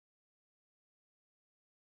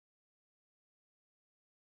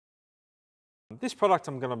This product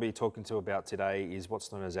I'm going to be talking to about today is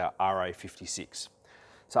what's known as our RA56.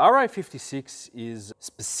 So RA56 is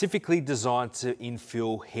specifically designed to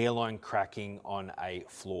infill hairline cracking on a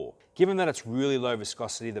floor. Given that it's really low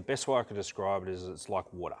viscosity, the best way I could describe it is it's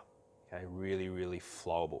like water, okay, really, really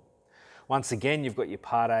flowable. Once again, you've got your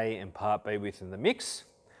part A and part B within the mix.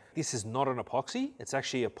 This is not an epoxy, it's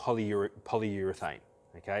actually a polyurethane,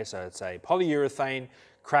 okay? So it's a polyurethane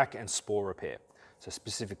crack and spore repair. So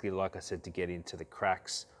specifically, like I said, to get into the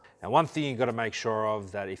cracks. Now, one thing you've got to make sure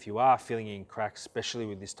of that if you are filling in cracks, especially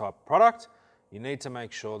with this type of product, you need to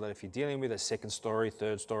make sure that if you're dealing with a second story,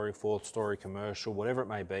 third story, fourth story commercial, whatever it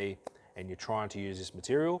may be, and you're trying to use this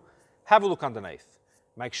material, have a look underneath.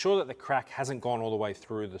 Make sure that the crack hasn't gone all the way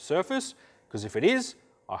through the surface, because if it is,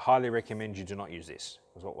 I highly recommend you do not use this.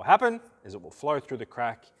 Because what will happen is it will flow through the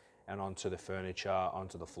crack and onto the furniture,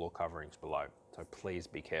 onto the floor coverings below. So please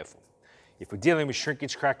be careful. If we're dealing with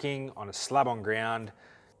shrinkage cracking on a slab on ground,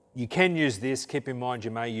 you can use this. Keep in mind you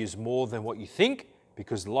may use more than what you think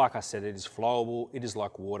because like I said, it is flowable, it is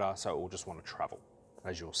like water, so it will just want to travel,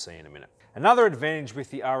 as you'll see in a minute. Another advantage with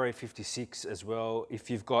the RA56 as well, if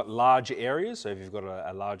you've got larger areas, so if you've got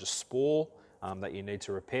a larger spore that you need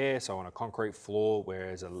to repair, so on a concrete floor where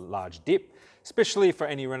there's a large dip, especially for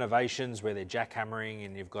any renovations where they're jackhammering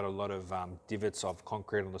and you've got a lot of divots of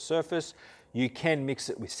concrete on the surface, you can mix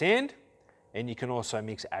it with sand. And you can also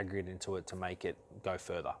mix aggregate into it to make it go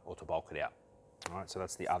further or to bulk it out. All right, so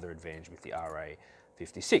that's the other advantage with the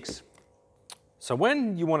RA56. So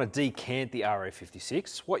when you want to decant the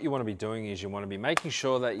RA56, what you want to be doing is you want to be making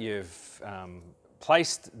sure that you've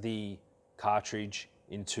placed the cartridge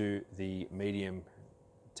into the medium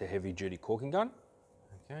to heavy duty corking gun.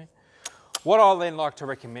 Okay. What I'll then like to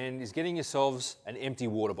recommend is getting yourselves an empty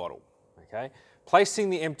water bottle. Okay. Placing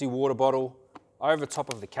the empty water bottle over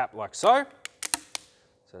top of the cap like so.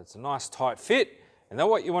 So it's a nice tight fit. And then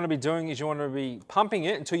what you want to be doing is you want to be pumping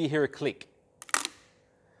it until you hear a click.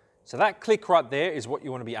 So that click right there is what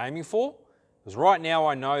you want to be aiming for. Because right now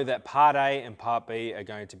I know that part A and part B are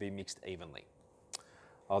going to be mixed evenly.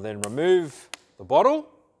 I'll then remove the bottle,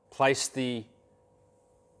 place the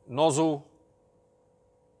nozzle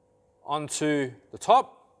onto the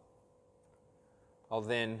top. I'll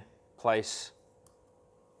then place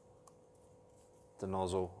the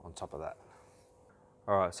nozzle on top of that.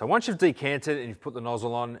 All right, so once you've decanted and you've put the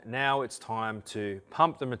nozzle on, now it's time to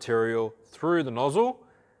pump the material through the nozzle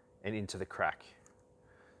and into the crack.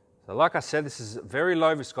 So like I said, this is very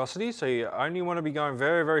low viscosity, so you only want to be going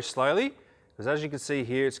very, very slowly, because as you can see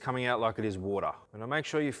here, it's coming out like it is water. And make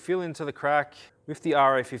sure you fill into the crack with the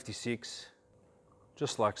RA56,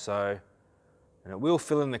 just like so, and it will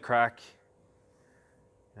fill in the crack,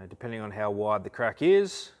 depending on how wide the crack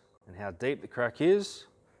is and how deep the crack is.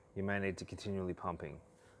 You may need to continually pumping.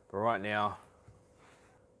 But right now,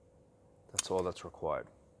 that's all that's required.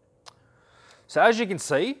 So as you can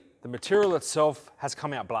see, the material itself has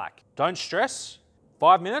come out black. Don't stress,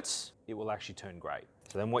 5 minutes, it will actually turn grey.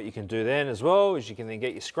 So then what you can do then as well is you can then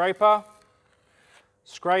get your scraper,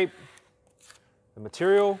 scrape the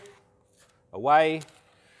material away,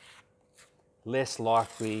 less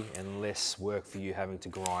likely and less work for you having to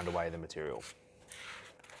grind away the material.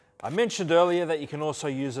 I mentioned earlier that you can also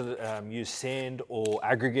use sand or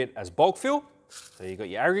aggregate as bulk fill. So you've got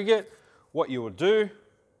your aggregate. What you would do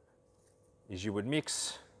is you would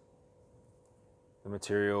mix the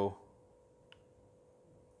material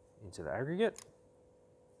into the aggregate,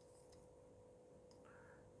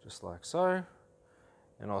 just like so,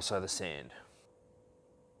 and also the sand.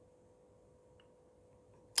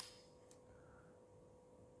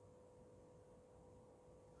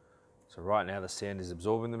 So right now the sand is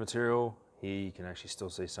absorbing the material. Here you can actually still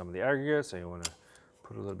see some of the aggregate, so you want to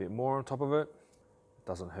put a little bit more on top of it. It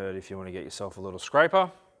doesn't hurt if you want to get yourself a little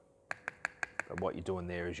scraper. But what you're doing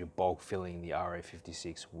there is you're bulk filling the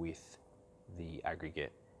RA56 with the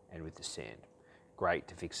aggregate and with the sand. Great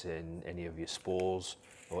to fix in any of your spores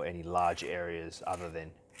or any large areas other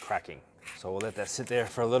than cracking. So we'll let that sit there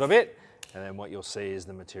for a little bit, and then what you'll see is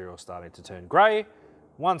the material starting to turn grey.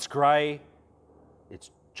 Once grey,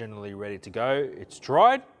 it's generally ready to go, it's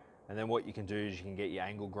dried, and then what you can do is you can get your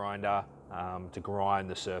angle grinder to grind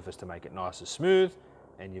the surface to make it nice and smooth,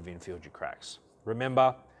 and you've infilled your cracks.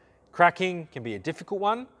 Remember, cracking can be a difficult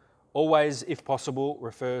one. Always, if possible,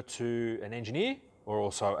 refer to an engineer or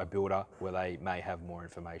also a builder where they may have more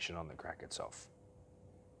information on the crack itself.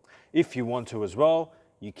 If you want to as well,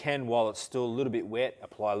 you can, while it's still a little bit wet,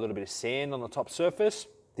 apply a little bit of sand on the top surface.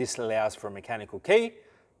 This allows for a mechanical key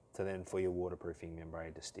to then for your waterproofing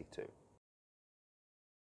membrane to stick to.